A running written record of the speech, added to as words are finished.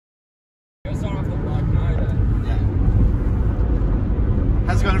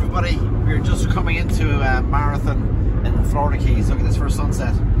everybody. We're just coming into a marathon in Florida Keys. Look at this first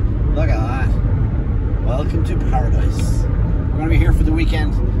sunset. Look at that. Welcome to paradise. We're going to be here for the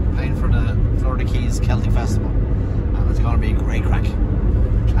weekend, playing for the Florida Keys Celtic Festival. And it's going to be a great crack.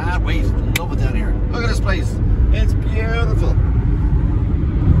 Can't wait. Love it down here. Look at this place. It's beautiful.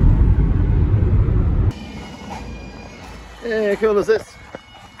 Yeah, cool is this?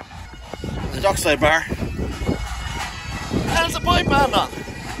 The dockside bar. And there's a pipe band on.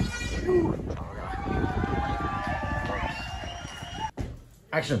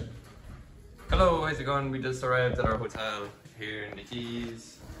 Action. Hello, how's it going? We just arrived at our hotel here in the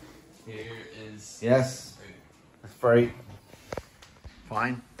Keys. Here is... Yes. That's very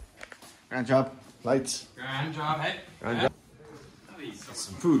fine. Grand job. Lights. Grand job, hey? Grand job. Nice.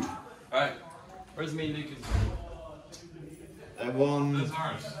 Some food. Alright, where's me, Lucas?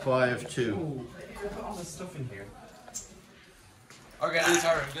 152. Go put all this stuff in here. Okay,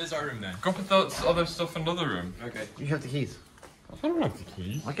 this our room then. Go put the other stuff in the other room. Okay. You have the keys. I don't have the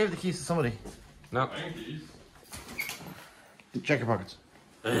keys. I gave the keys to somebody. No. Check your pockets.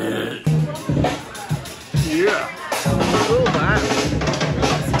 Yeah. Cool, man.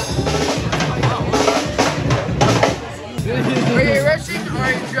 Are you rushing or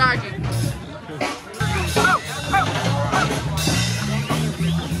are you jogging?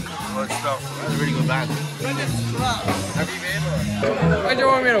 That's a really good band. Have you made one? Why do you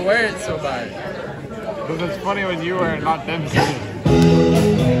want me to wear it so bad? Because it's funny when you wear it, not them singing.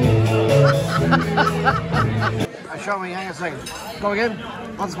 Show me, hang on a second. Go again.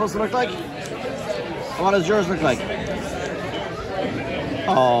 What's it supposed to look like? What does yours look like?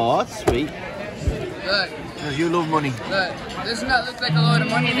 Oh, that's sweet. Look. Because you love money. Look. Doesn't that look like a load of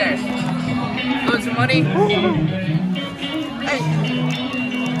money there? Loads of money? Hey!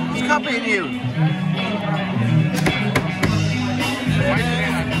 He's copying you.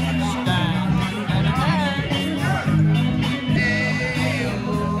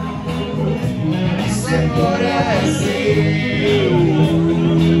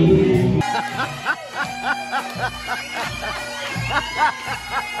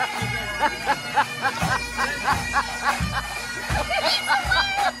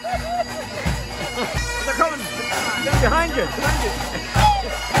 They're coming! They're behind you! Behind you!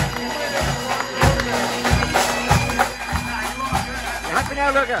 You happy now,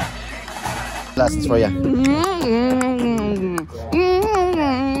 Luca? Lessons for you.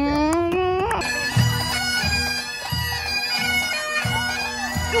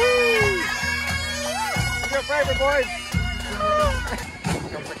 What's your favourite, boys? Here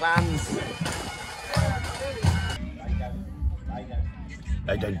comes the clans.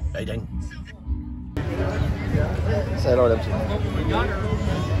 Lie down, lie down. Say hello, Dempsey.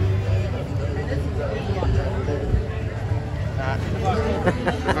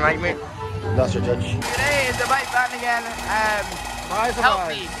 Right, mate. Lost your judge. Today is the bike band again. Help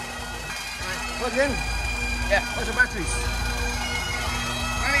me. Plug in. Yeah. Where's your batteries?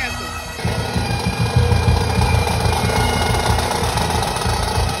 Running out of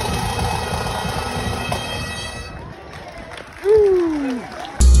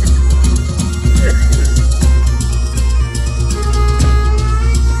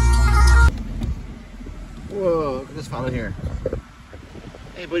Whoa, look at this fella here.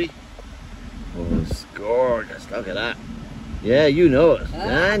 Hey, buddy. Oh, it's gorgeous. Look at that. Yeah, you know it.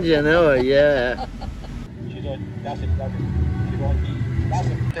 And you know it, yeah.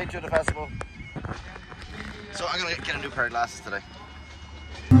 Day 2 of the festival. So I'm going to get a new pair of glasses today.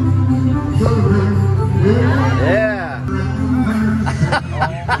 Yeah.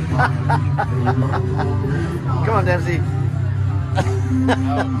 Come on, Dempsey.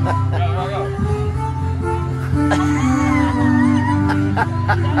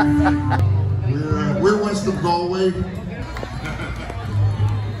 We're west of Galway.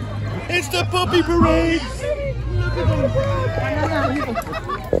 It's the puppy parade!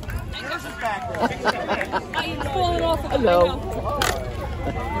 Hello.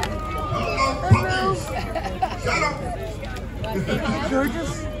 Shut up!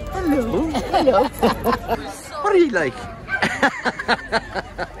 Georges? Hello. Hello. What are you like?